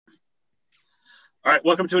All right,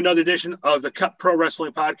 welcome to another edition of the Cut Pro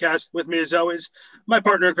Wrestling Podcast. With me, as always, my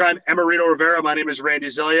partner in crime, Emarito Rivera. My name is Randy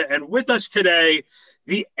Zillia, and with us today,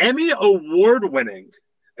 the Emmy Award-winning.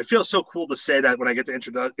 It feels so cool to say that when I get to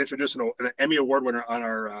introduce an Emmy Award winner on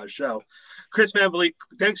our show, Chris Van Vliet.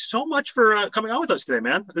 Thanks so much for coming on with us today,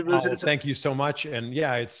 man. Thank you so much. And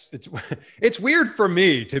yeah, it's it's weird for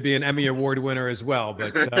me to be an Emmy Award winner as well,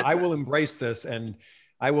 but I will embrace this and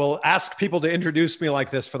I will ask people to introduce me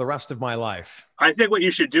like this for the rest of my life. I think what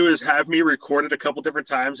you should do is have me record it a couple different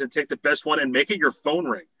times and take the best one and make it your phone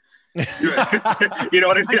ring. You know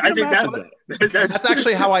what I mean? I think that's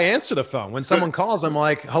actually how I answer the phone. When someone calls, I'm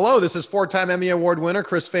like, hello, this is 4-time Emmy Award winner,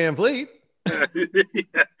 Chris Van Vliet.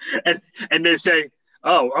 Yeah. And they say,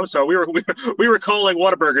 oh, I'm sorry. We were calling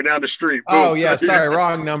Whataburger down the street. Boom. Oh yeah. Sorry.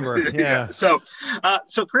 Wrong number. Yeah. So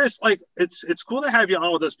Chris, like it's cool to have you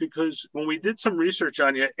on with us because when we did some research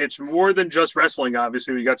on you, it's more than just wrestling.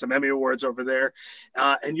 Obviously, we got some Emmy Awards over there,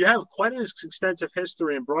 and you have quite an extensive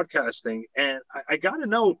history in broadcasting. And I got to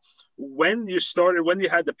know when you started, when you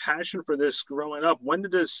had the passion for this growing up. When did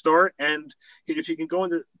this start? And if you can go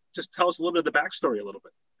into just tell us a little bit of the backstory a little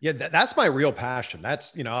bit. Yeah, that's my real passion.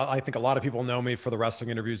 That's, I think a lot of people know me for the wrestling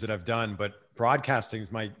interviews that I've done, but broadcasting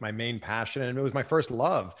is my main passion. And it was my first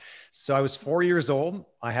love. So I was 4 years old.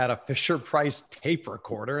 I had a Fisher-Price tape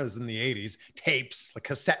recorder. This is in the 80s, tapes, like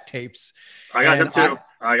cassette tapes. I got them too.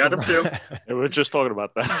 I got them too. We were just talking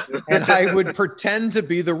about that. And I would pretend to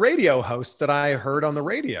be the radio host that I heard on the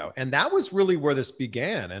radio. And that was really where this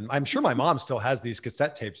began. And I'm sure my mom still has these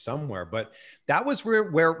cassette tapes somewhere, but that was where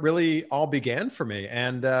it really all began for me.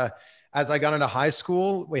 And as I got into high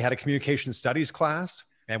school, we had a communication studies class.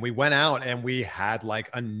 And we went out and we had like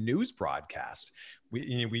a news broadcast.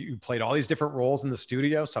 We played all these different roles in the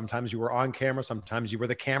studio. Sometimes you were on camera. Sometimes you were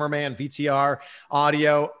the cameraman, VTR,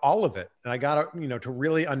 audio, all of it. And I got to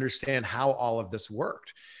really understand how all of this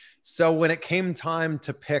worked. So when it came time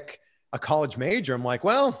to pick a college major, I'm like,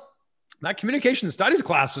 well, that communication studies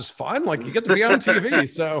class was fun. Like you get to be on TV.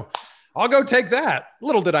 So I'll go take that.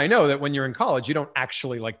 Little did I know that when you're in college, you don't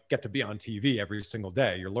actually like get to be on TV every single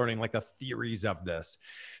day. You're learning like the theories of this.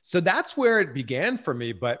 So that's where it began for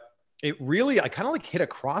me. But it really, I kind of like hit a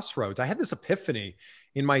crossroads. I had this epiphany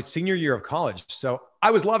in my senior year of college. So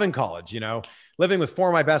I was loving college, living with 4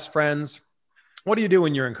 of my best friends. What do you do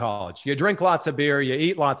when you're in college? You drink lots of beer, you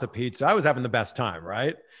eat lots of pizza. I was having the best time,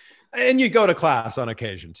 right? And you go to class on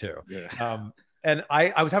occasion too. Yeah. And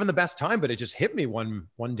I was having the best time, but it just hit me one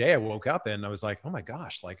day. I woke up and I was like, oh my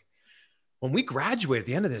gosh, like when we graduate at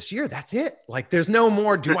the end of this year, that's it. Like there's no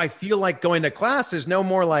more, do I feel like going to class? There's no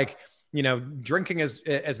more like, drinking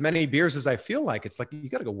as many beers as I feel like. It's like, you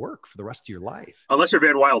got to go work for the rest of your life. Unless you're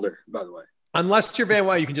Van Wilder, by the way. Unless you're Van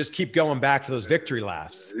Wilder, you can just keep going back for those victory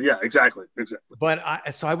laps. Yeah, exactly.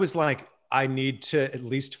 But so I was like, I need to at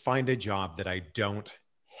least find a job that I don't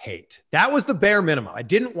hate. That was the bare minimum. I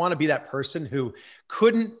didn't want to be that person who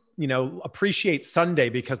couldn't, appreciate Sunday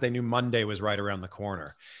because they knew Monday was right around the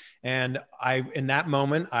corner. And in that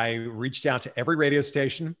moment, I reached out to every radio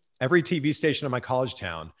station, every TV station in my college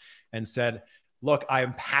town and said, look, I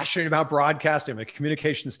am passionate about broadcasting. I'm a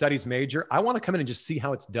communication studies major. I want to come in and just see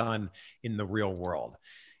how it's done in the real world.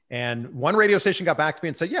 And one radio station got back to me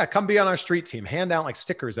and said, yeah, come be on our street team, hand out like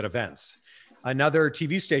stickers at events. Another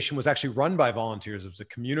TV station was actually run by volunteers. It was a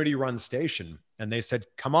community run station. And they said,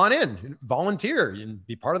 come on in, volunteer and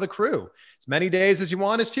be part of the crew. As many days as you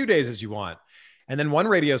want, as few days as you want. And then one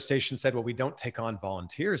radio station said, well, we don't take on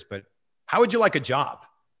volunteers, but how would you like a job?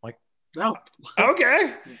 Like, no.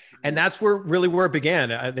 Okay. And that's where it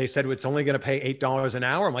began. They said, it's only going to pay $8 an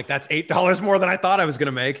hour. I'm like, that's $8 more than I thought I was going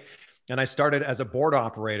to make. And I started as a board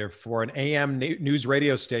operator for an AM news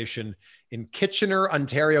radio station in Kitchener,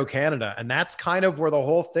 Ontario, Canada. And that's kind of where the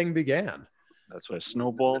whole thing began. That's where it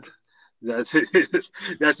snowballed. That's it. And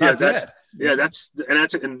what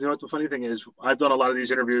the funny thing is, I've done a lot of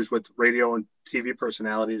these interviews with radio and TV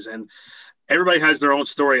personalities, and everybody has their own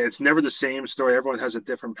story. It's never the same story. Everyone has a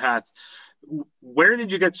different path. Where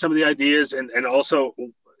did you get some of the ideas? And also,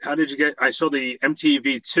 how did you get, I saw the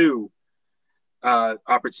MTV2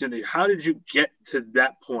 opportunity. How did you get to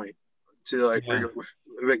that point to like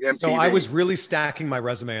MTV? So I was really stacking my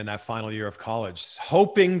resume in that final year of college,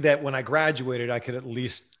 hoping that when I graduated, I could at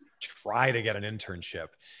least try to get an internship.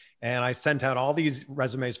 And I sent out all these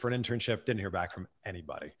resumes for an internship, didn't hear back from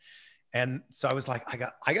anybody. And so I was like,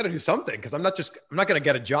 I got to do something because I'm not going to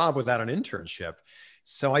get a job without an internship.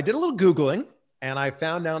 So I did a little Googling and I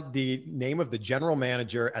found out the name of the general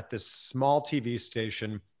manager at this small TV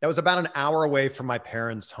station that was about an hour away from my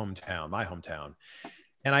parents' hometown, my hometown.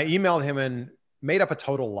 And I emailed him and made up a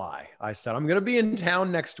total lie. I said, I'm going to be in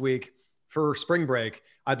town next week for spring break.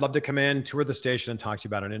 I'd love to come in, tour the station, and talk to you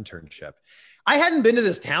about an internship. I hadn't been to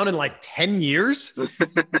this town in like 10 years.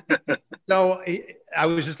 So I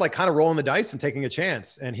was just like kind of rolling the dice and taking a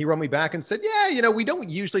chance. And he wrote me back and said, yeah, you know, we don't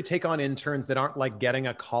usually take on interns that aren't like getting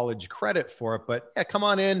a college credit for it, but yeah, come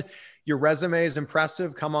on in. Your resume is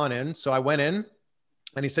impressive. Come on in. So I went in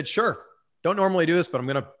and he said, sure, don't normally do this, but I'm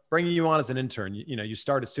going to bring you on as an intern. You know, you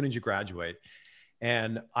start as soon as you graduate.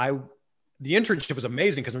 And the internship was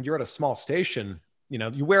amazing because when you're at a small station, you know,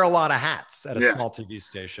 you wear a lot of hats at a small TV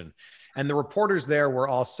station. And the reporters there were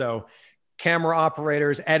also camera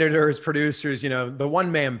operators, editors, producers, you know, the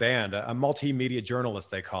one-man band, a multimedia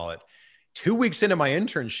journalist, they call it. 2 weeks into my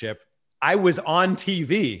internship, I was on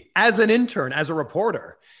TV as an intern, as a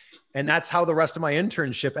reporter. And that's how the rest of my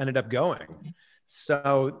internship ended up going.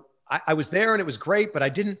 So I was there and it was great, but I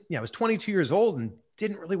was 22 years old and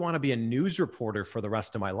didn't really want to be a news reporter for the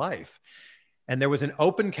rest of my life. And there was an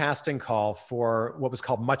open casting call for what was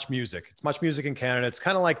called Much Music. It's Much Music in Canada. It's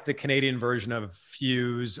kind of like the Canadian version of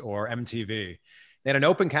Fuse or MTV. They had an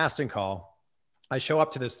open casting call. I show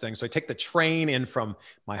up to this thing. So I take the train in from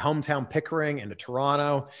my hometown Pickering into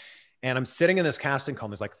Toronto. And I'm sitting in this casting call.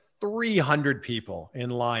 And there's like 300 people in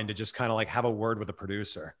line to just kind of like have a word with a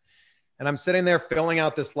producer. And I'm sitting there filling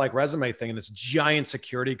out this like resume thing. And this giant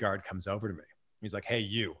security guard comes over to me. He's like, hey,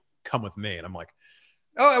 you come with me. And I'm like,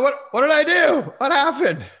 oh, what did I do? What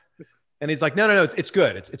happened? And he's like, no, it's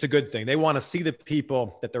good. It's a good thing. They want to see the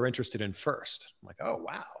people that they're interested in first. I'm like, oh,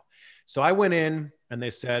 wow. So I went in and they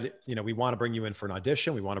said, you know, we want to bring you in for an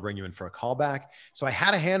audition. We want to bring you in for a callback. So I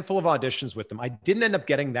had a handful of auditions with them. I didn't end up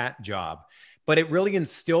getting that job, but it really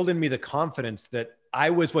instilled in me the confidence that I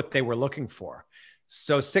was what they were looking for.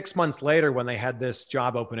 So 6 months later, when they had this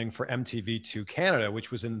job opening for MTV2 Canada,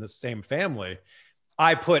 which was in the same family,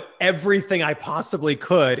 I put everything I possibly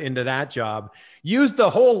could into that job, used the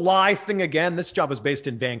whole lie thing again. This job was based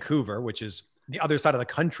in Vancouver, which is the other side of the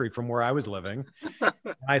country from where I was living.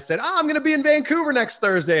 And I said, I'm going to be in Vancouver next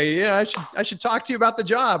Thursday. Yeah, I should talk to you about the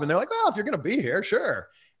job. And they're like, well, if you're going to be here, sure.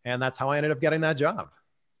 And that's how I ended up getting that job.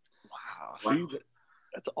 Wow. See,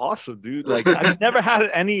 that's awesome, dude. Like, I've never had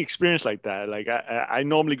any experience like that. Like, I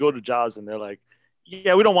normally go to jobs and they're like,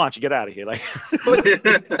 yeah, we don't want you. Get out of here. Like,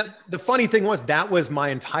 the funny thing was that was my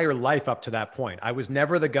entire life up to that point. I was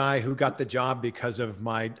never the guy who got the job because of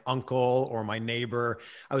my uncle or my neighbor.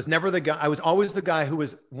 I was never the guy. I was always the guy who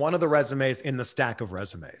was one of the resumes in the stack of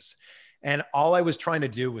resumes. And all I was trying to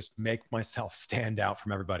do was make myself stand out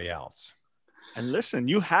from everybody else. and listen,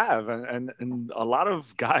 you have, and a lot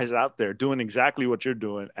of guys out there doing exactly what you're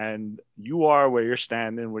doing. And you are where you're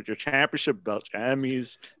standing with your championship belts, your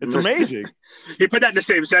Emmys. It's amazing. He put that in the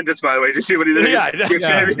same sentence, by the way, to see what he did. Your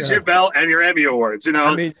championship belt and your Emmy Awards, you know?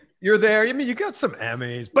 I mean, you're there. I mean, you got some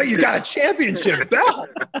Emmys, but you got a championship belt.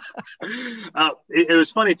 It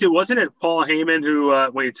was funny, too. Wasn't it Paul Heyman who,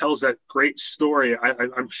 when he tells that great story,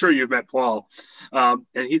 I'm sure you've met Paul, and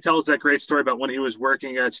he tells that great story about when he was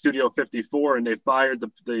working at Studio 54 and they fired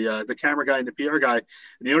the camera guy and the PR guy. And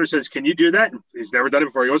the owner says, can you do that? And he's never done it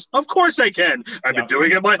before. He goes, of course I can. I've been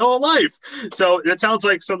doing it my whole life. So that sounds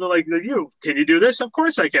like something like you. Can you do this? Of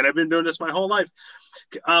course I can. I've been doing this my whole life.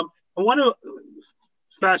 I want to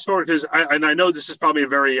fast forward because I know this is probably a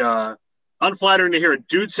very unflattering to hear a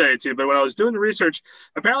dude say it too, but when I was doing the research,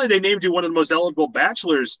 apparently they named you one of the most eligible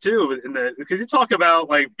bachelors too. Could you talk about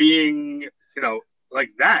like being,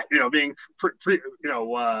 like that, being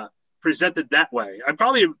presented that way? I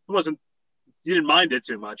probably you didn't mind it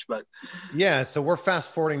too much, but yeah. So we're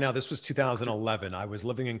fast forwarding now. This was 2011. I was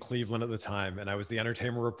living in Cleveland at the time, and I was the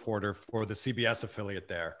entertainment reporter for the CBS affiliate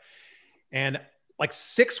there. And like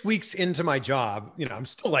 6 weeks into my job, I'm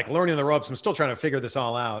still like learning the ropes. I'm still trying to figure this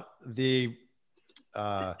all out. The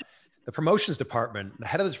promotions department, the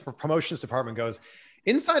head of the promotions department goes,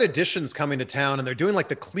 Inside Edition's coming to town and they're doing like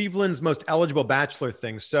the Cleveland's most eligible bachelor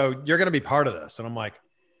thing. So you're going to be part of this. And I'm like,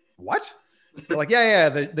 what? They're like, yeah.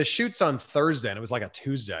 The shoot's on Thursday. And it was like a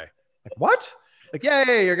Tuesday. Like, what? Like,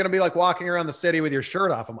 yeah, you're going to be like walking around the city with your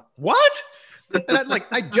shirt off. I'm like, what? And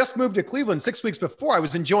I just moved to Cleveland 6 weeks before. I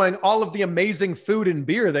was enjoying all of the amazing food and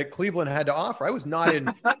beer that Cleveland had to offer. I was not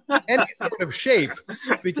in any sort of shape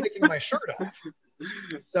to be taking my shirt off.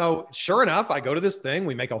 So sure enough, I go to this thing.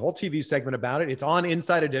 We make a whole TV segment about it. It's on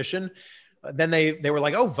Inside Edition. Then they were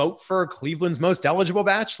like, oh, vote for Cleveland's most eligible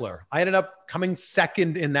bachelor. I ended up coming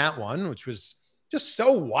second in that one, which was just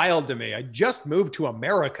so wild to me. I just moved to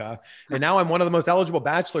America, and now I'm one of the most eligible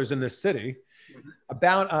bachelors in this city.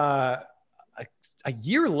 About a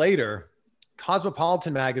year later,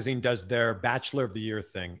 Cosmopolitan magazine does their Bachelor of the Year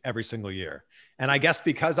thing every single year. And I guess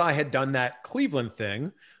because I had done that Cleveland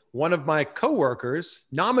thing, one of my coworkers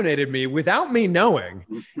nominated me without me knowing.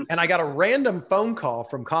 And I got a random phone call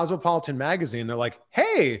from Cosmopolitan magazine. They're like,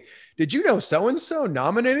 hey, did you know so-and-so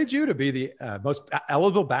nominated you to be the most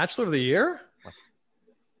eligible bachelor of the year?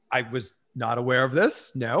 I was not aware of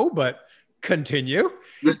this. No, but continue.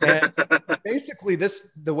 And basically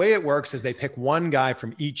the way it works is they pick one guy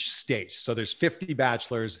from each state. So there's 50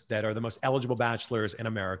 bachelors that are the most eligible bachelors in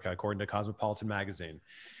America, according to Cosmopolitan magazine.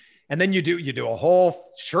 And then you do a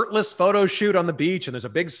whole shirtless photo shoot on the beach, and there's a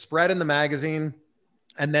big spread in the magazine.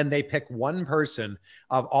 And then they pick one person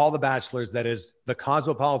of all the bachelors that is the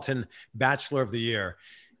Cosmopolitan Bachelor of the Year.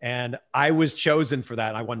 And I was chosen for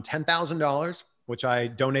that. I won $10,000, which I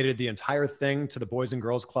donated the entire thing to the Boys and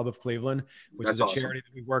Girls Club of Cleveland, which is a charity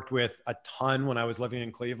that we worked with a ton when I was living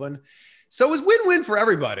in Cleveland. So it was win-win for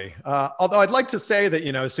everybody. Although I'd like to say that,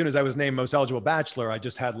 as soon as I was named most eligible bachelor, I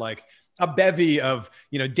just had like a bevy of,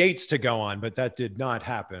 dates to go on, but that did not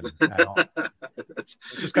happen at all. It's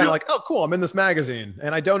just kind of like, oh, cool, I'm in this magazine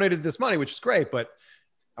and I donated this money, which is great, but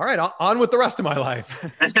all right, on with the rest of my life.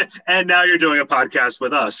 And now you're doing a podcast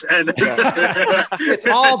with us. And it's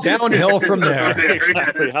all downhill from there.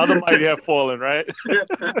 Exactly. How the mighty have fallen, right?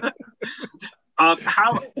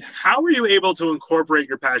 How were you able to incorporate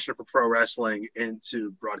your passion for pro wrestling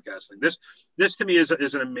into broadcasting? This to me is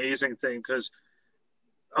an amazing thing, because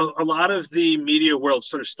a lot of the media world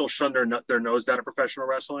sort of still shunned their nose down at professional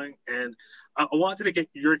wrestling. And I wanted to get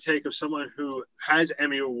your take of someone who has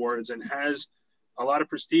Emmy Awards and has a lot of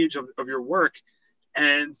prestige of your work.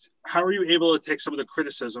 And how are you able to take some of the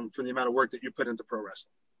criticism for the amount of work that you put into pro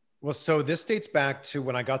wrestling? Well, so this dates back to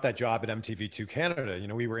when I got that job at MTV2 Canada.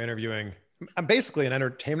 We were interviewing, I'm basically an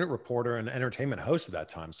entertainment reporter and entertainment host at that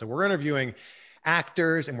time. So we're interviewing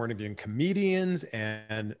actors and we're interviewing comedians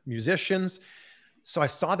and musicians. So I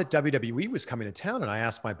saw that WWE was coming to town, and I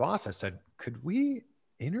asked my boss, I said, could we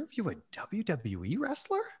interview a WWE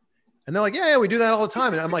wrestler? And they're like, yeah, we do that all the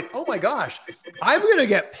time. And I'm like, oh my gosh, I'm going to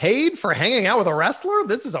get paid for hanging out with a wrestler?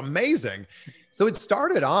 This is amazing. So it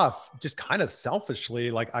started off just kind of selfishly,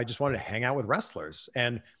 like I just wanted to hang out with wrestlers.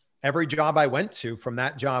 And every job I went to from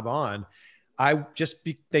that job on,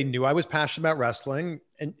 they knew I was passionate about wrestling.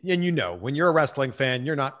 And when you're a wrestling fan,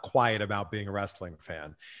 you're not quiet about being a wrestling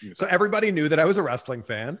fan. Yeah. So everybody knew that I was a wrestling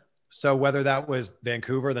fan. So whether that was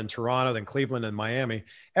Vancouver, then Toronto, then Cleveland, and Miami,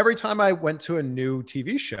 every time I went to a new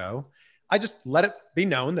TV show, I just let it be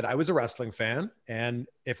known that I was a wrestling fan. And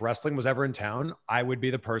if wrestling was ever in town, I would be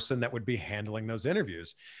the person that would be handling those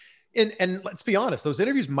interviews. And let's be honest, those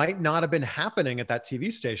interviews might not have been happening at that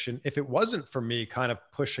TV station if it wasn't for me kind of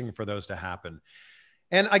pushing for those to happen.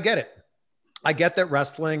 And I get it. I get that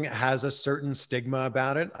wrestling has a certain stigma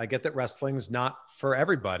about it. I get that wrestling's not for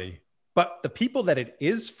everybody, but the people that it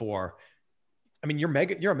is for, I mean, you're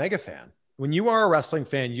a mega fan. When you are a wrestling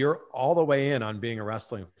fan, you're all the way in on being a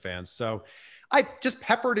wrestling fan. So I just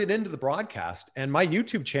peppered it into the broadcast, and my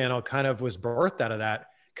YouTube channel kind of was birthed out of that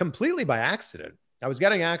completely by accident. I was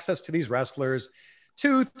getting access to these wrestlers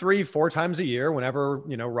 2, 3, 4 times a year whenever,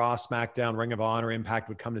 Raw, SmackDown, Ring of Honor, Impact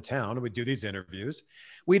would come to town, and we'd do these interviews.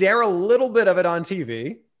 We'd air a little bit of it on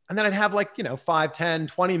TV, and then I'd have 5, 10,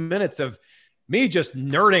 20 minutes of me just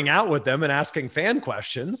nerding out with them and asking fan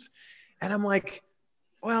questions. And I'm like,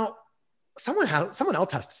 well, someone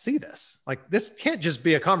else has to see this. Like, this can't just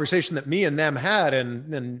be a conversation that me and them had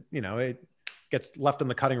and then, it gets left on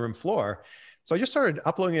the cutting room floor. So I just started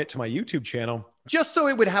uploading it to my YouTube channel just so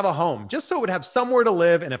it would have a home, just so it would have somewhere to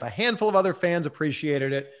live. And if a handful of other fans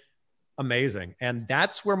appreciated it, amazing. And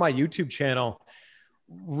that's where my YouTube channel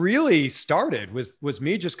really started, was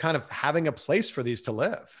me just kind of having a place for these to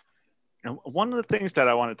live. And one of the things that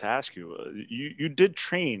I wanted to ask you, you did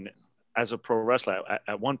train as a pro wrestler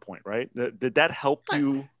at one point, right? Did that help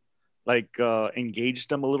you engage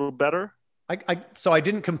them a little better? So I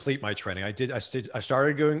didn't complete my training. I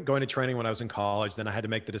started going to training when I was in college. Then I had to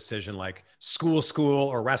make the decision, like school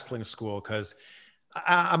or wrestling school, because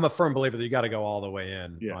I'm a firm believer that you got to go all the way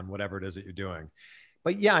in on whatever it is that you're doing.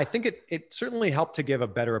 But yeah, I think it certainly helped to give a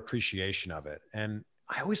better appreciation of it. And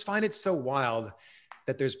I always find it so wild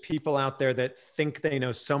that there's people out there that think they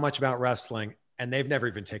know so much about wrestling and they've never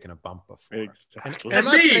even taken a bump before. Exactly. And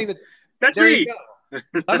I'm not saying that. That's me.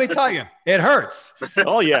 Let me tell you, it hurts.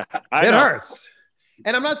 Oh yeah, it hurts.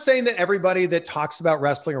 And I'm not saying that everybody that talks about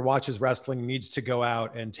wrestling or watches wrestling needs to go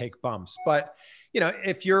out and take bumps, but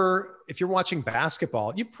if you're watching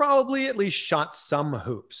basketball, you've probably at least shot some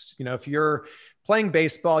hoops. If you're playing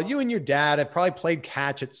baseball, you and your dad have probably played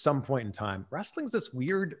catch at some point in time. Wrestling's this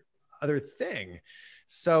weird other thing.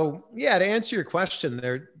 So yeah, to answer your question,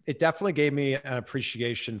 it definitely gave me an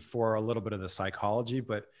appreciation for a little bit of the psychology,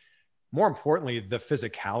 but more importantly, the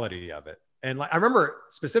physicality of it. And like, I remember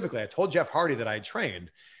specifically, I told Jeff Hardy that I had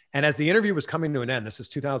trained. And as the interview was coming to an end, this is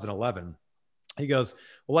 2011, he goes,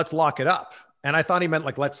 well, let's lock it up. And I thought he meant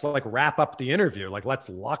like, let's like wrap up the interview. Like, let's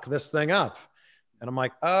lock this thing up. And I'm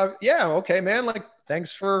like, yeah, okay, man. Like,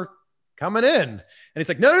 thanks for coming in. And he's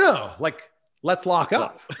like, no. Like, let's lock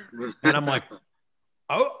up. And I'm like,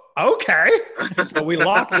 oh, okay. So we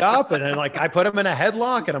locked up, and then like, I put him in a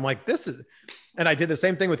headlock, and I'm like, and I did the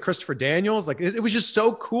same thing with Christopher Daniels. Like, it was just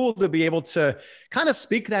so cool to be able to kind of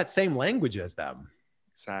speak that same language as them.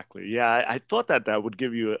 Exactly. Yeah. I thought that would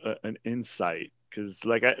give you an insight. Because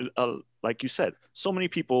like you said, so many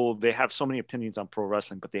people, they have so many opinions on pro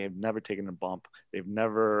wrestling, but they have never taken a bump. They've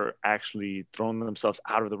never actually thrown themselves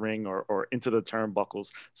out of the ring or into the turnbuckles.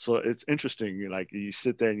 So it's interesting. Like, you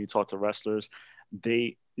sit there and you talk to wrestlers,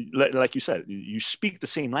 they, like you said, you speak the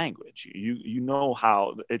same language. You know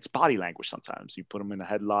how it's body language. Sometimes you put them in a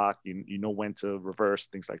headlock, you know when to reverse,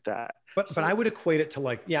 things like that. But I would equate it to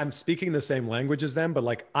like, yeah, I'm speaking the same language as them, but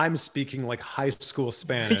like I'm speaking like high school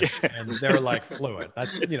Spanish, and they're like fluent.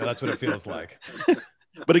 That's what it feels like.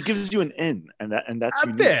 But it gives you an in, and that's a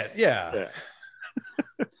unique. Bit, yeah.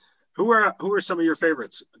 Who are some of your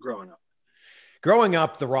favorites growing up? Growing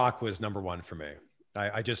up, The Rock was number one for me.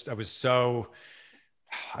 I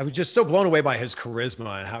was just so blown away by his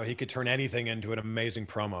charisma and how he could turn anything into an amazing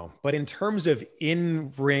promo. But in terms of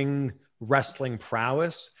in-ring wrestling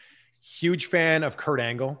prowess, huge fan of Kurt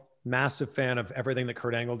Angle, massive fan of everything that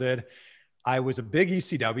Kurt Angle did. I was a big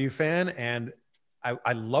ECW fan, and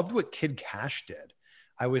I loved what Kid Cash did.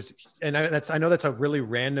 I know that's a really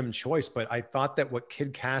random choice, but I thought that what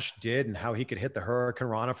Kid Cash did and how he could hit the Hurricane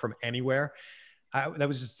Rana from anywhere,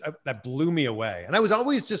 that blew me away. And I was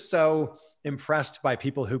always just so impressed by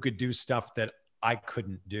people who could do stuff that I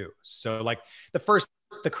couldn't do. So like the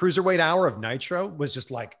cruiserweight hour of Nitro was just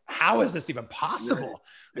like, how is this even possible?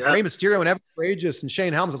 Yeah. Like Rey Mysterio and Evan Courageous and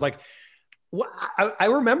Shane Helms was like, I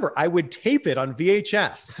remember I would tape it on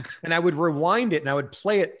VHS and I would rewind it and I would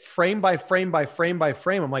play it frame by frame by frame by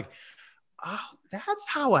frame. I'm like, oh, that's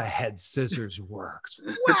how a head scissors works.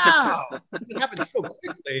 Wow. It happened so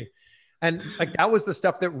quickly. And like, that was the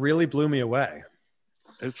stuff that really blew me away.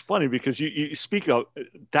 It's funny because you speak of,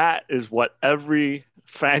 that is what every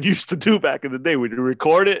fan used to do back in the day. We'd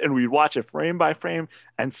record it and we'd watch it frame by frame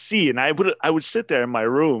and see. And I would sit there in my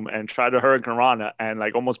room and try to Hurricane Rana and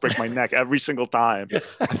like almost break my neck every single time.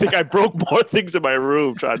 I think I broke more things in my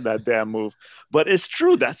room trying that damn move. But it's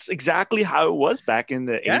true. That's exactly how it was back in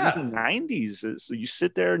the 80s and 90s. So you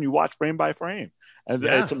sit there and you watch frame by frame. And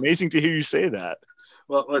it's amazing to hear you say that.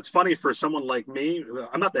 Well, it's funny for someone like me.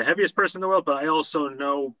 I'm not the heaviest person in the world, but I also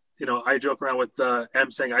know, I joke around with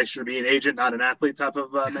M saying I should be an agent, not an athlete type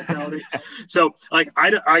of mentality. So like,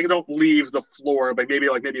 I don't leave the floor by maybe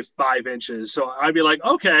 5 inches. So I'd be like,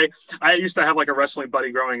 okay, I used to have like a wrestling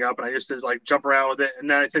buddy growing up and I used to like jump around with it. And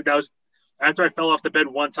then I think that was after I fell off the bed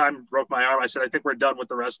one time and broke my arm. I said, I think we're done with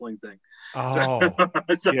the wrestling thing. Oh,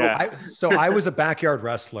 so I was a backyard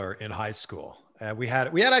wrestler in high school. We had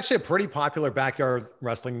actually a pretty popular backyard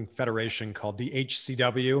wrestling federation called the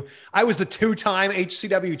HCW. I was the 2-time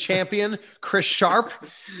HCW champion, Chris Sharp,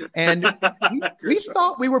 and we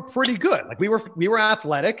thought we were pretty good. Like we were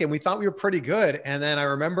athletic, and we thought we were pretty good. And then I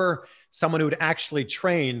remember someone who had actually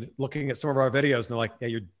trained looking at some of our videos, and they're like, "Yeah,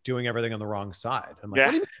 you're doing everything on the wrong side." I'm like, "What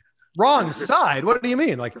do you mean? Wrong side? What do you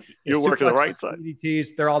mean? Like you're working the right side?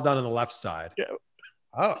 DDTs, they're all done on the left side." Yeah.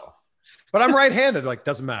 Oh, but I'm right-handed. Like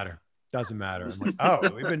doesn't matter. Doesn't matter. I'm like, oh,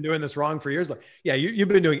 we've been doing this wrong for years. Like, yeah, you've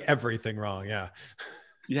been doing everything wrong. Yeah.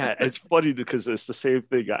 Yeah. It's funny because it's the same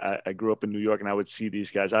thing. I grew up in New York and I would see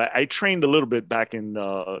these guys. I trained a little bit back in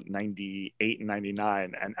 98 and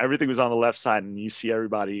 99 and everything was on the left side and you see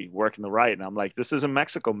everybody working the right. And I'm like, this isn't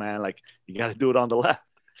Mexico, man. Like you got to do it on the left.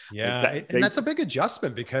 Yeah. Like and that's a big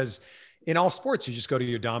adjustment because in all sports, you just go to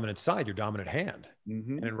your dominant side, your dominant hand.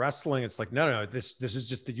 Mm-hmm. And in wrestling, it's like, no, this is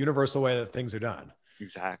just the universal way that things are done.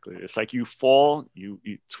 Exactly. It's like you fall, you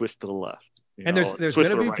twist to the left. And there's going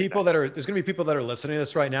to be people that are listening to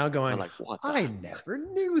this right now going, like, what? I never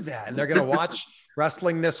knew that. And they're going to watch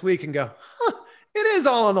wrestling this week and go, huh, it is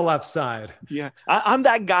all on the left side. Yeah. I'm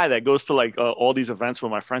that guy that goes to like all these events with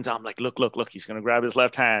my friends. I'm like, look, he's going to grab his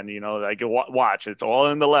left hand, like watch, it's all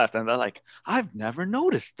in the left. And they're like, I've never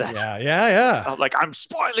noticed that. Yeah. I'm like, I'm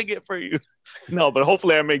spoiling it for you. No, but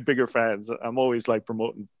hopefully I make bigger fans. I'm always like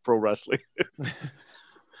promoting pro wrestling.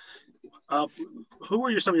 Who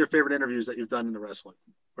were some of your favorite interviews that you've done in the wrestling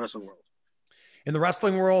world? In the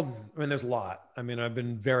wrestling world, I mean, there's a lot. I mean, I've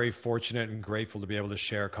been very fortunate and grateful to be able to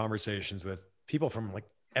share conversations with people from like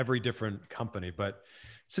every different company. But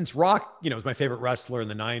since Rock, was my favorite wrestler in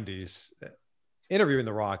the 90s, interviewing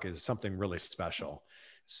The Rock is something really special.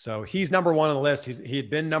 So he's number one on the list. He had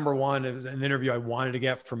been number one. It was an interview I wanted to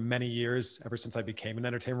get for many years, ever since I became an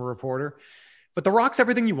entertainment reporter. But The Rock's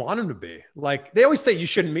everything you want him to be. Like, they always say you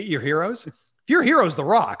shouldn't meet your heroes. If your hero's The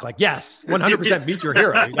Rock, like, yes, 100% meet your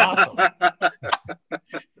hero. He's awesome.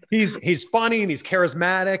 He's funny and he's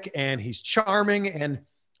charismatic and he's charming. And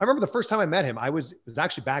I remember the first time I met him, it was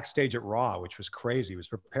actually backstage at Raw, which was crazy. He was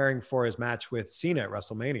preparing for his match with Cena at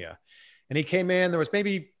WrestleMania. And he came in, there was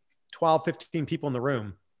maybe 12, 15 people in the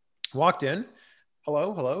room, walked in,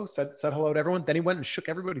 hello, said hello to everyone. Then he went and shook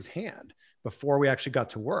everybody's hand before we actually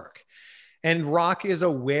got to work. And Rock is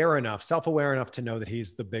self-aware enough to know that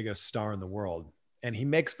he's the biggest star in the world. And he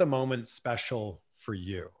makes the moment special for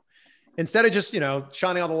you. Instead of just,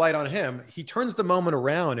 shining all the light on him, he turns the moment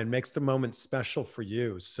around and makes the moment special for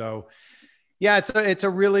you. So yeah, it's a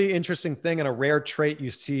really interesting thing and a rare trait you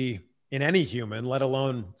see in any human, let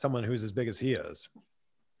alone someone who's as big as he is.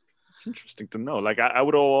 It's interesting to know. Like I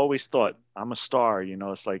would have always thought I'm a star,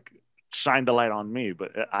 it's like shine the light on me,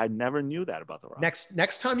 but I never knew that about The Rock.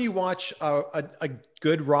 Next time you watch a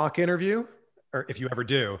good Rock interview, or if you ever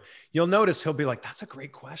do, you'll notice he'll be like, that's a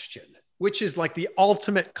great question, which is like the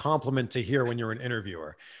ultimate compliment to hear when you're an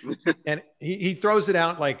interviewer. And he throws it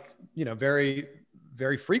out like, very,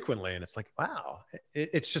 very frequently. And it's like, wow,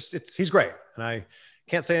 he's great. And I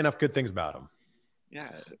can't say enough good things about him. Yeah,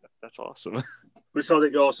 that's awesome. We saw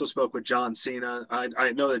that you also spoke with John Cena.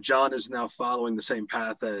 I know that John is now following the same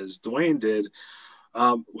path as Dwayne did.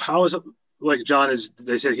 How is it like John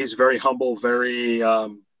they said he's very humble, very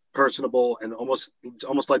personable, and it's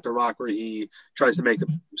almost like The Rock, where he tries to make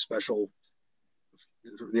the special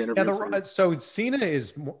the interview. Yeah, so Cena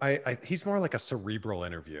is he's more like a cerebral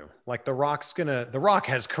interview. Like The Rock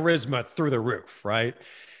has charisma through the roof, right?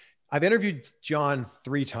 I've interviewed John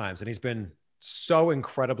 3 times and he's been so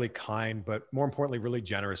incredibly kind, but more importantly, really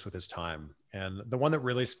generous with his time. And the one that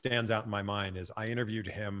really stands out in my mind is I interviewed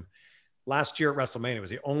him last year at WrestleMania. It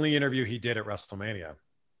was the only interview he did at WrestleMania.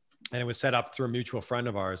 And it was set up through a mutual friend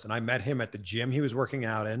of ours. And I met him at the gym he was working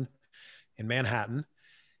out in Manhattan.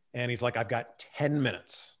 And he's like, I've got 10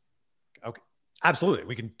 minutes. Okay, absolutely.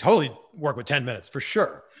 We can totally work with 10 minutes for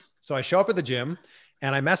sure. So I show up at the gym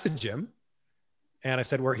and I message him and I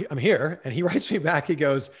said, I'm here. And he writes me back. He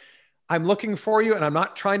goes, I'm looking for you and I'm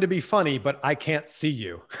not trying to be funny, but I can't see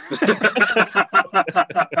you.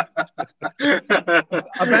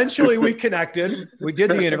 Eventually we connected. We did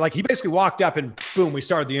the interview. Like he basically walked up and boom, we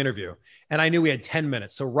started the interview. And I knew we had 10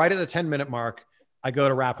 minutes. So right at the 10-minute mark, I go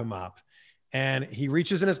to wrap him up. And he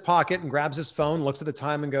reaches in his pocket and grabs his phone, looks at the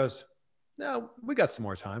time and goes, no, we got some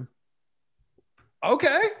more time.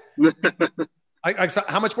 Okay.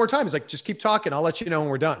 How much more time? He's like, just keep talking. I'll let you know when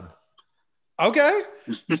we're done. Okay.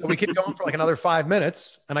 So we keep going for like another 5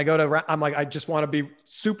 minutes. And I'm like, I just want to be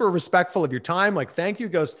super respectful of your time. Like, thank you.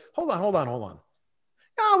 He goes, hold on.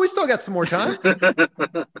 No, we still got some more time.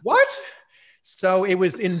 What? So it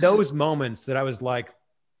was in those moments that I was like,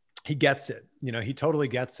 he gets it. He totally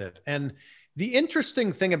gets it. And the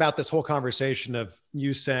interesting thing about this whole conversation of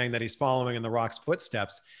you saying that he's following in The Rock's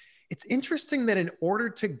footsteps, it's interesting that in order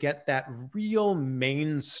to get that real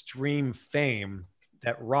mainstream fame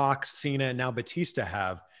that Rock, Cena, and now Batista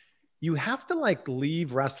have, you have to like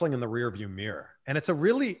leave wrestling in the rearview mirror. And it's a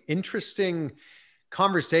really interesting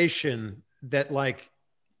conversation that like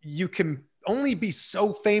you can only be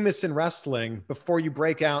so famous in wrestling before you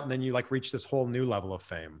break out and then you like reach this whole new level of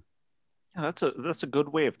fame. Yeah, that's a good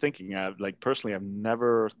way of thinking. Like personally, I've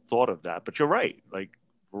never thought of that, but you're right. Like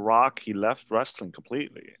Rock, he left wrestling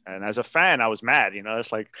completely. And as a fan, I was mad,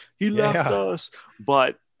 it's like he left us,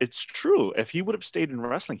 but it's true. If he would have stayed in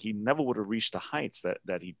wrestling, he never would have reached the heights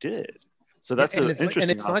that he did. So that's interesting. And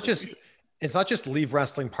it's not just leave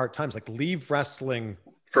wrestling part-time. It's like leave wrestling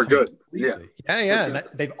for good. Yeah. And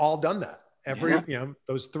they've all done that.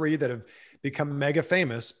 Those 3 that have become mega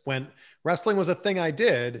famous when wrestling was a thing I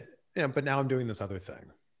did, but now I'm doing this other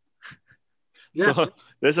thing. Yeah. So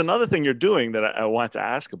there's another thing you're doing that I want to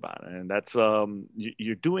ask about. And that's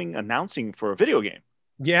you're doing announcing for a video game.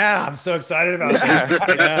 Yeah, I'm so excited about this.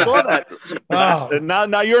 I saw that. Oh.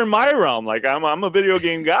 Now you're in my realm. Like I'm a video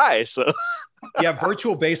game guy. So yeah,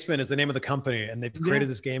 Virtual Basement is the name of the company, and they've created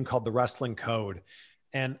this game called The Wrestling Code.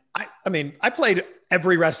 And I played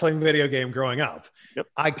every wrestling video game growing up. Yep.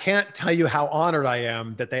 I can't tell you how honored I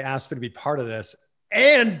am that they asked me to be part of this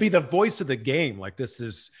and be the voice of the game. Like this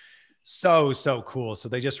is so cool. So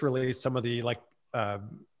they just released some of the like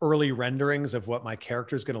early renderings of what my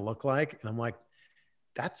character is going to look like, and I'm like,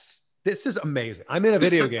 that's this is amazing. I'm in a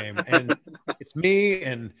video game and it's me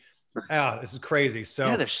and this is crazy. So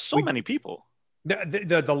yeah, there's so many people.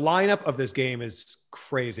 The lineup of this game is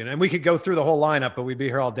crazy. And we could go through the whole lineup, but we'd be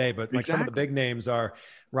here all day. But like some of the big names are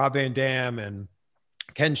Rob Van Dam and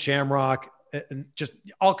Ken Shamrock, and just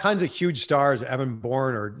all kinds of huge stars, Evan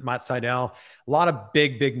Bourne or Matt Seidel, a lot of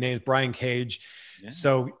big names, Brian Cage. Yeah.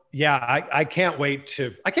 So yeah, I can't wait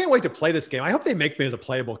to play this game. I hope they make me as a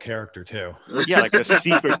playable character too. Yeah, like a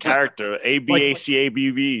secret character,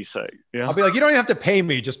 ABACABB. So yeah, I'll be like, you don't even have to pay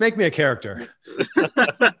me, just make me a character.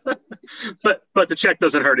 but the check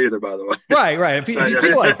doesn't hurt either, by the way. Right. If you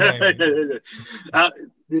feel like paying me.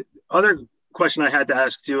 The other question I had to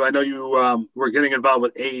ask you, I know you were getting involved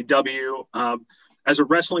with AEW. As a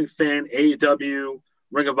wrestling fan, AEW,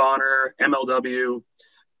 Ring of Honor, MLW,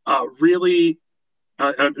 really.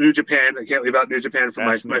 New Japan. I can't leave out New Japan for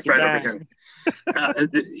my friend over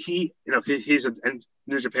here. He's a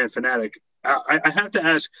New Japan fanatic. I have to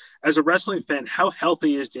ask, as a wrestling fan, how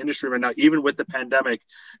healthy is the industry right now, even with the pandemic,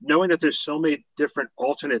 knowing that there's so many different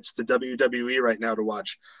alternates to WWE right now to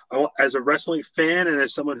watch? As a wrestling fan and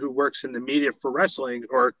as someone who works in the media for wrestling,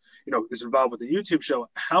 or is involved with the YouTube show,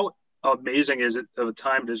 how amazing is it of a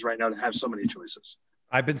time it is right now to have so many choices?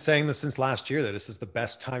 I've been saying this since last year that this is the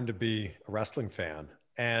best time to be a wrestling fan,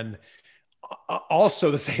 and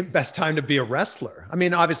also the best time to be a wrestler. I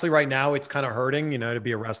mean, obviously right now it's kind of hurting, to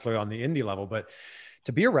be a wrestler on the indie level, but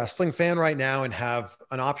to be a wrestling fan right now and have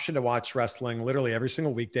an option to watch wrestling literally every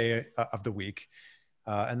single weekday of the week.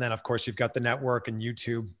 And then of course you've got the network and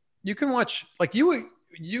YouTube. You can watch, like you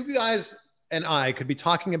guys and I could be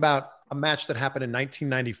talking about a match that happened in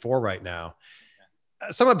 1994 right now,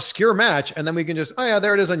 some obscure match, and then we can just, oh yeah,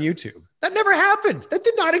 there it is on YouTube. That never happened. That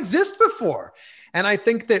did not exist before. And I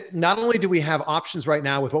think that not only do we have options right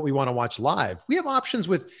now with what we want to watch live, we have options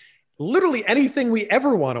with literally anything we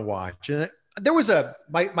ever want to watch. And there was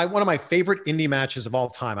one of my favorite indie matches of all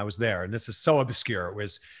time. I was there, and this is so obscure. It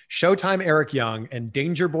was Showtime Eric Young and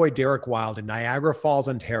Danger Boy Derek Wilde in Niagara Falls,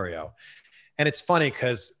 Ontario. And it's funny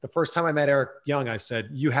because the first time I met Eric Young, I said,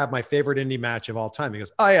 "You have my favorite indie match of all time." He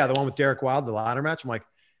goes, "Oh yeah, the one with Derek Wilde, the ladder match." I'm like,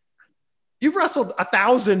 "You've wrestled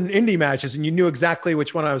 1,000 indie matches and you knew exactly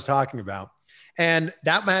which one I was talking about." And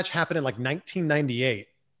that match happened in like 1998,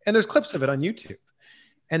 and there's clips of it on YouTube.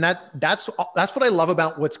 And that's what I love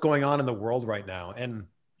about what's going on in the world right now. And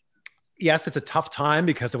yes, it's a tough time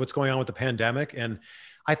because of what's going on with the pandemic. And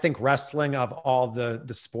I think wrestling, of all the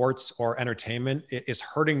sports or entertainment, is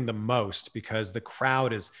hurting the most because the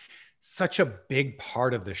crowd is such a big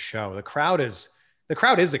part of the show. The crowd is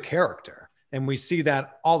a character, and we see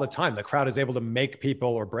that all the time. The crowd is able to make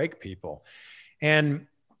people or break people. And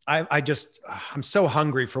I'm so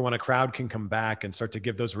hungry for when a crowd can come back and start to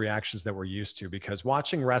give those reactions that we're used to, because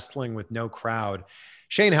watching wrestling with no crowd,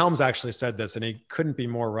 Shane Helms actually said this and he couldn't be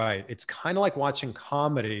more right. It's kind of like watching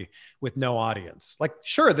comedy with no audience. Like,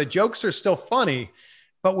 sure, the jokes are still funny,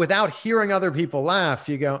 but without hearing other people laugh,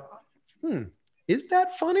 you go, is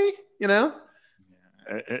that funny?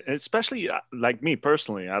 Especially like me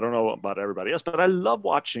personally, I don't know about everybody else, but I love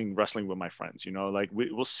watching wrestling with my friends. Like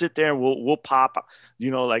we'll sit there and we'll pop.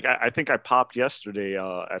 Like I think I popped yesterday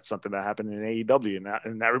at something that happened in AEW,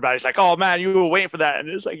 and everybody's like, "Oh man, you were waiting for that!" And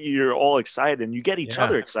it's like you're all excited, and you get each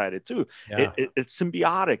other excited too. Yeah. It's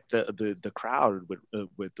symbiotic. The crowd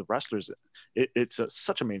with the wrestlers, it's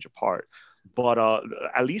such a major part. But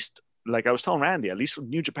at least, like I was telling Randy, at least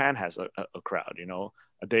New Japan has a crowd.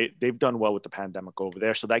 They've done well with the pandemic over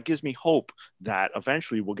there. So that gives me hope that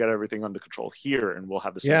eventually we'll get everything under control here and we'll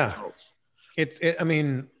have the same results. I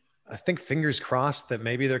mean, I think fingers crossed that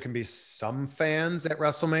maybe there can be some fans at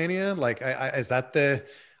WrestleMania. Like, I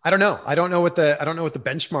don't know. I don't know what the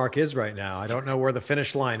benchmark is right now. I don't know where the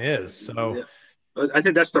finish line is. So I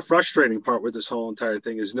think that's the frustrating part with this whole entire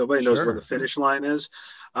thing is nobody knows where the finish line is.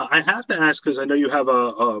 I have to ask, because I know you have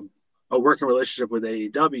a working relationship with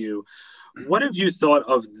AEW. What have you thought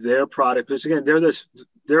of their product? Because again,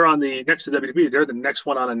 they're on the next to WWE. They're the next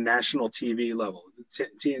one on a national TV level.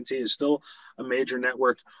 TNT is still a major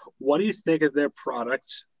network. What do you think of their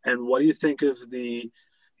product, and what do you think of the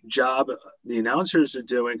job the announcers are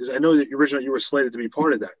doing? Because I know that originally you were slated to be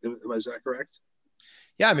part of that. Is that correct?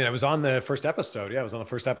 Yeah, I mean, I was on the first episode. Yeah, I was on the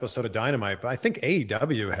first episode of Dynamite. But I think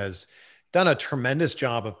AEW has done a tremendous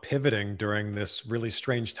job of pivoting during this really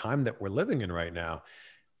strange time that we're living in right now.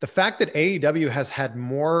 The fact that AEW has had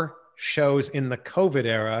more shows in the COVID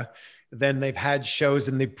era than they've had shows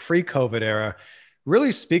in the pre-COVID era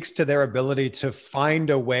really speaks to their ability to find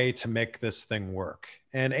a way to make this thing work.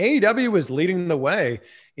 And AEW was leading the way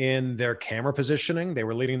in their camera positioning. They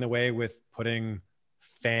were leading the way with putting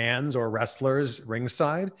fans or wrestlers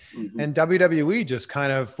ringside. Mm-hmm. And WWE just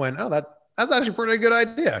kind of went, oh, that's actually a pretty good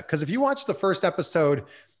idea. Because if you watch the first episode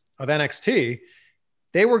of NXT,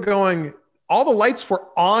 they were going, all the lights were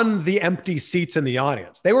on the empty seats in the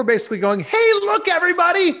audience. They were basically going, hey, look,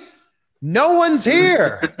 everybody, no one's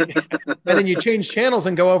here. And then you change channels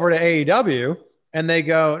and go over to AEW and they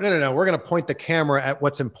go, no, we're going to point the camera at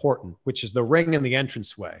what's important, which is the ring and the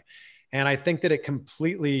entranceway. And I think that it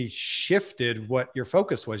completely shifted what your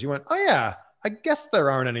focus was. You went, oh yeah, I guess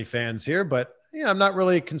there aren't any fans here, but yeah, I'm not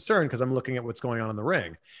really concerned because I'm looking at what's going on in the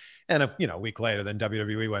ring. And a week later, then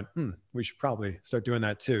WWE went, we should probably start doing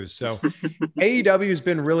that too. So AEW has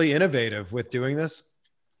been really innovative with doing this.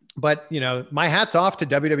 But, my hat's off to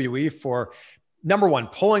WWE for, number one,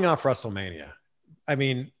 pulling off WrestleMania. I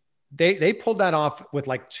mean, they pulled that off with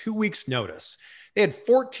like 2 weeks notice. They had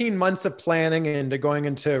 14 months of planning into going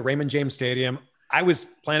into Raymond James Stadium. I was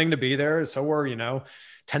planning to be there. So were,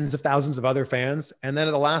 tens of thousands of other fans. And then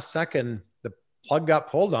at the last second, the plug got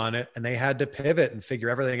pulled on it and they had to pivot and figure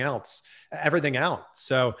everything out.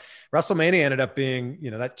 So WrestleMania ended up being,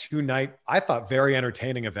 that 2-night, I thought, very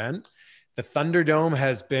entertaining event. The Thunderdome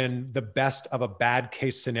has been the best of a bad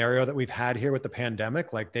case scenario that we've had here with the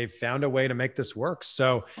pandemic. Like, they've found a way to make this work.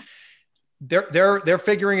 So they're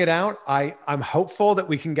figuring it out. I'm hopeful that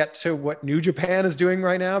we can get to what New Japan is doing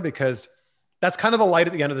right now, because that's kind of the light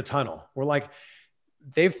at the end of the tunnel. We're like,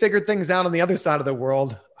 they've figured things out on the other side of the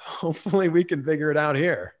world. Hopefully we can figure it out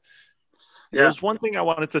here. Yeah. There's one thing I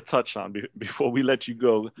wanted to touch on before we let you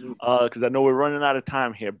go, because I know we're running out of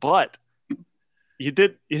time here, but you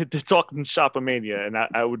did talk in Shopomania, and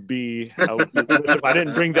I would be if I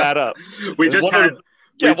didn't bring that up. We just had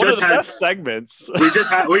one of the best segments. We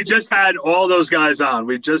just had all those guys on.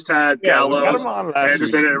 We just had Gallows,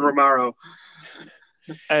 Anderson, and Romero.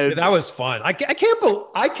 And that was fun. I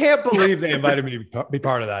can't believe they invited me to be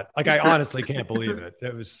part of that. Like, I honestly can't believe it.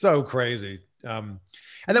 It was so crazy. And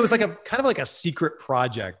that was like a secret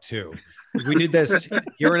project too. We did this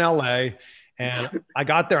here in LA, and I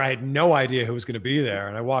got there. I had no idea who was going to be there.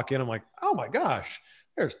 And I walk in, I'm like, oh my gosh,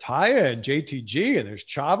 there's Taya and JTG, and there's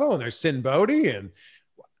Chavo, and there's Sin Bodhi, and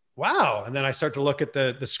wow. And then I start to look at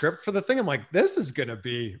the script for the thing. I'm like, this is going to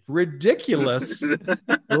be ridiculously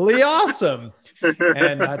awesome.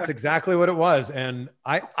 And that's exactly what it was. And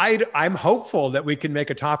I'm hopeful that we can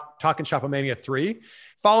make a Talkin' Shopomania 3,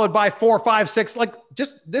 followed by 4, 5, 6. Like,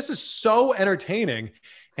 just, this is so entertaining.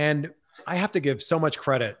 And I have to give so much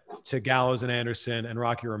credit to Gallows and Anderson and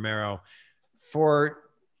Rocky Romero for,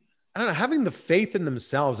 I don't know, having the faith in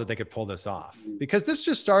themselves that they could pull this off, because this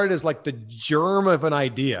just started as like the germ of an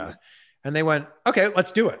idea, and they went, okay,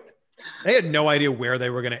 let's do it. They had no idea where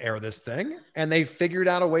they were going to air this thing, and they figured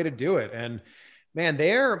out a way to do it. And man,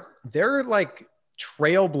 they're like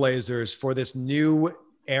trailblazers for this new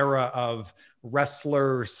era of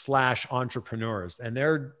wrestler/entrepreneurs, and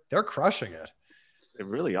they're crushing it. They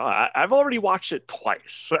really are. I've already watched it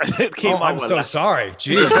twice. It came out. I'm so sorry.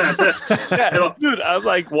 Jeez. Yeah, dude, I'm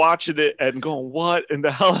like watching it and going, what in the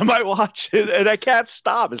hell am I watching? And I can't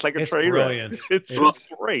stop. It's like a train wreck. It's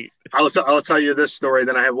great. I'll tell you this story.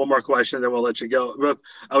 Then I have one more question, then we'll let you go.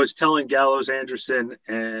 I was telling Gallows, Anderson,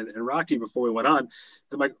 and Rocky before we went on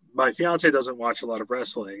that my fiance doesn't watch a lot of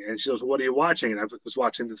wrestling, and she goes, "What are you watching?" And I was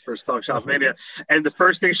watching the first Talk Shop Mania, and the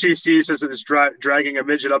first thing she sees is dragging a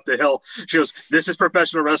midget up the hill. She goes, "This is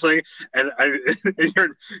professional wrestling," and I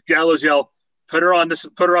heard Gallows yell, Put her on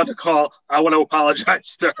the call. I want to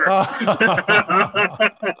apologize to her."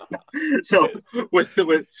 So with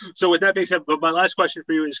that being said, but my last question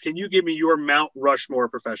for you is, can you give me your Mount Rushmore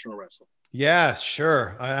professional wrestling? Yeah,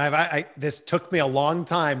 sure. This took me a long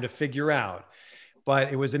time to figure out,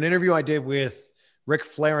 but it was an interview I did with Ric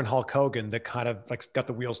Flair and Hulk Hogan that kind of like got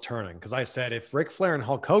the wheels turning. Because I said, if Ric Flair and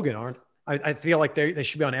Hulk Hogan aren't, I feel like they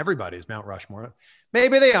should be on everybody's Mount Rushmore.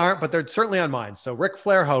 Maybe they aren't, but they're certainly on mine. So Ric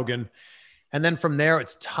Flair, Hogan. And then from there,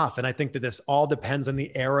 it's tough. And I think that this all depends on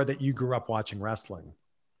the era that you grew up watching wrestling.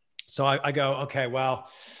 So I go, okay, well,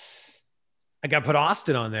 I got to put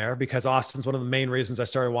Austin on there because Austin's one of the main reasons I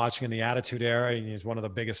started watching in the Attitude Era. And he's one of the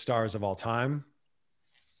biggest stars of all time.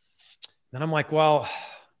 Then I'm like, well,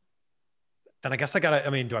 then I guess do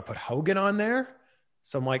I put Hogan on there?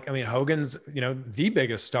 So I'm like, Hogan's, the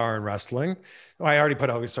biggest star in wrestling. Oh, I already put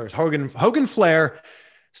Hogan stars. Hogan, Flair,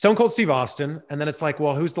 Stone Cold Steve Austin. And then it's like,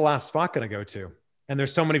 well, who's the last spot going to go to? And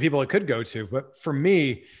there's so many people it could go to. But for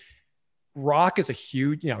me, Rock is a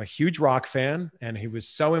huge Rock fan. And he was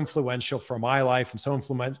so influential for my life and so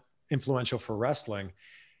influential for wrestling.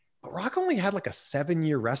 But Rock only had like a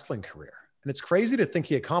 7-year wrestling career. And it's crazy to think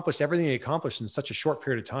he accomplished everything he accomplished in such a short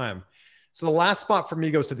period of time. So the last spot for me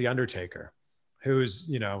goes to The Undertaker. who's,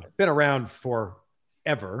 been around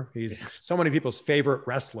forever. He's so many people's favorite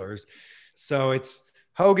wrestlers. So it's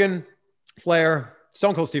Hogan, Flair,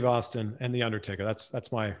 Stone Cold Steve Austin, and The Undertaker.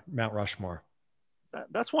 That's my Mount Rushmore.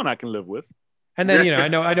 That's one I can live with. And then, I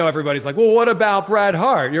know everybody's like, well, what about Bret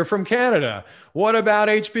Hart? You're from Canada. What about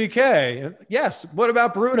HBK? Yes. What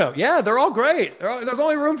about Bruno? Yeah, they're all great. There's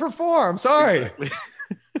only room for 4. I'm sorry. Exactly.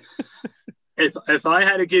 If I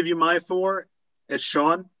had to give you my 4, it's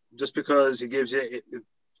Shawn, just because he gives you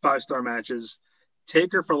 5-star matches.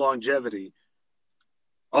 Taker for longevity.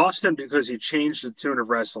 Austin, because he changed the tune of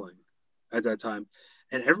wrestling at that time.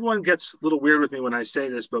 And everyone gets a little weird with me when I say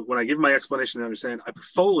this, but when I give my explanation, I understand. I put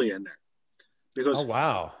Foley in there. Because, oh,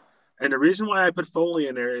 wow. And the reason why I put Foley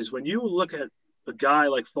in there is when you look at a guy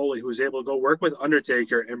like Foley, who was able to go work with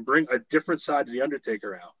Undertaker and bring a different side of the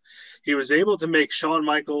Undertaker out, he was able to make Shawn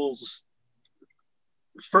Michaels'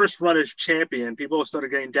 first run as champion. People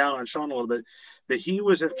started getting down on Shawn a little bit, but he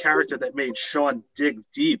was a character that made Shawn dig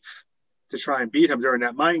deep to try and beat him during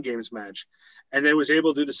that Mind Games match. And then was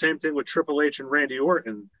able to do the same thing with Triple H and Randy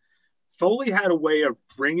Orton. Foley had a way of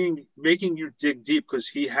making you dig deep because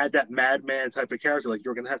he had that madman type of character. Like,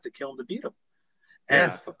 you're going to have to kill him to beat him.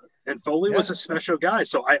 And Foley was a special guy.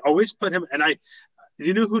 So I always put him, and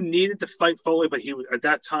you knew who needed to fight Foley, but he, at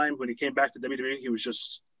that time, when he came back to WWE,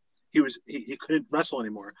 he couldn't wrestle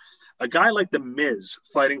anymore. A guy like The Miz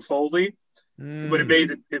fighting Foley would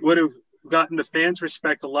have gotten the fans'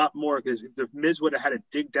 respect a lot more, because The Miz would have had to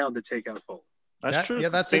dig down to take out Foley. That's true. Yeah,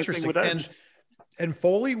 that's interesting. And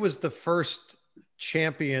Foley was the first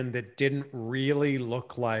champion that didn't really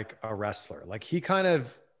look like a wrestler. Like, he kind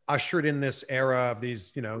of ushered in this era of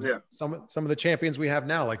these, some of the champions we have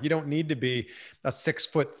now. Like, you don't need to be a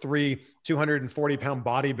 6'3", 240-pound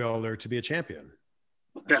bodybuilder to be a champion.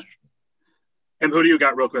 Yeah. And who do you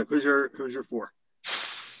got, real quick? Who's your 4?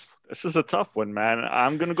 This is a tough one, man.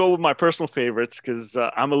 I'm gonna go with my personal favorites because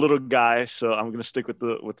I'm a little guy, so I'm gonna stick with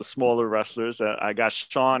the smaller wrestlers. I got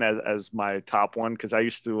Shawn as my top one because I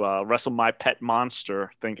used to wrestle my pet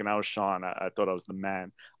monster, thinking I was Shawn. I thought I was the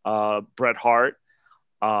man. Bret Hart.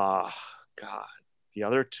 God, the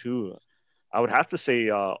other 2, I would have to say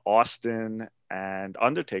Austin and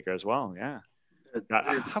Undertaker as well. Yeah.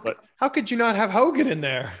 How could you not have Hogan in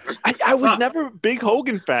there? I was never a big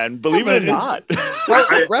Hogan fan, believe it or not.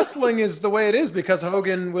 Wrestling is the way it is because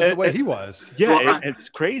Hogan was the way he was. Yeah, it's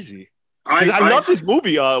crazy. Because I loved his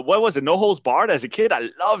movie. What was it? No Holds Barred. As a kid, I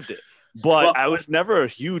loved it. But I was never a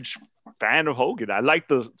huge fan of Hogan. I liked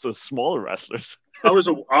the smaller wrestlers. I was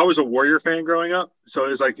a Warrior fan growing up. So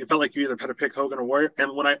it felt like you either had to pick Hogan or Warrior.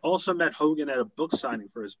 And when I also met Hogan at a book signing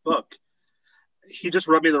for his book, he just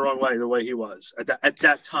rubbed me the wrong way, the way he was at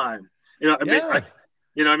that time. So when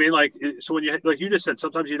you just said,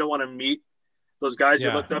 sometimes you don't want to meet those guys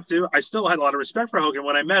you looked up to. I still had a lot of respect for Hogan.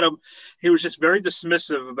 When I met him, he was just very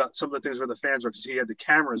dismissive about some of the things where the fans were, because he had the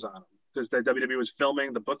cameras on him, because the WWE was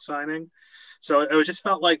filming the book signing. So it just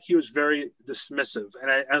felt like he was very dismissive.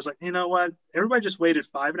 And I was like, you know what? Everybody just waited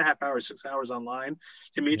 5.5 hours, 6 hours online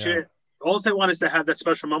to meet you. All they want is to have that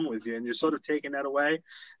special moment with you, and you're sort of taking that away.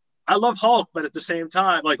 I love Hulk, but at the same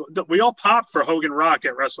time, like, we all popped for Hogan Rock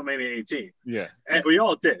at WrestleMania 18. Yeah. And we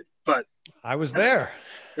all did, but I was there.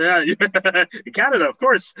 Yeah. In Canada, of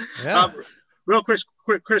course. Yeah. Real Chris,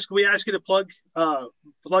 can we ask you to plug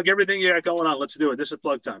everything you got going on? Let's do it. This is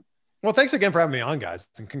plug time. Well, thanks again for having me on, guys.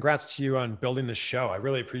 And congrats to you on building this show. I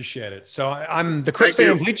really appreciate it. So I'm the Chris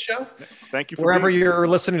Van Vliet Show. Thank you. Wherever you're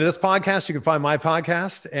listening to this podcast, you can find my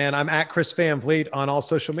podcast. And I'm at Chris Van Vliet on all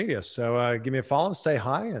social media. So give me a follow, say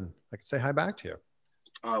hi, and I can say hi back to you.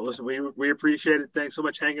 Listen, we appreciate it. Thanks so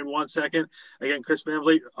much. Hang in 1 second. Again, Chris Van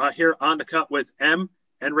Vliet here on the cut with M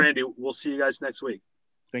and Randy. We'll see you guys next week.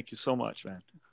 Thank you so much, man.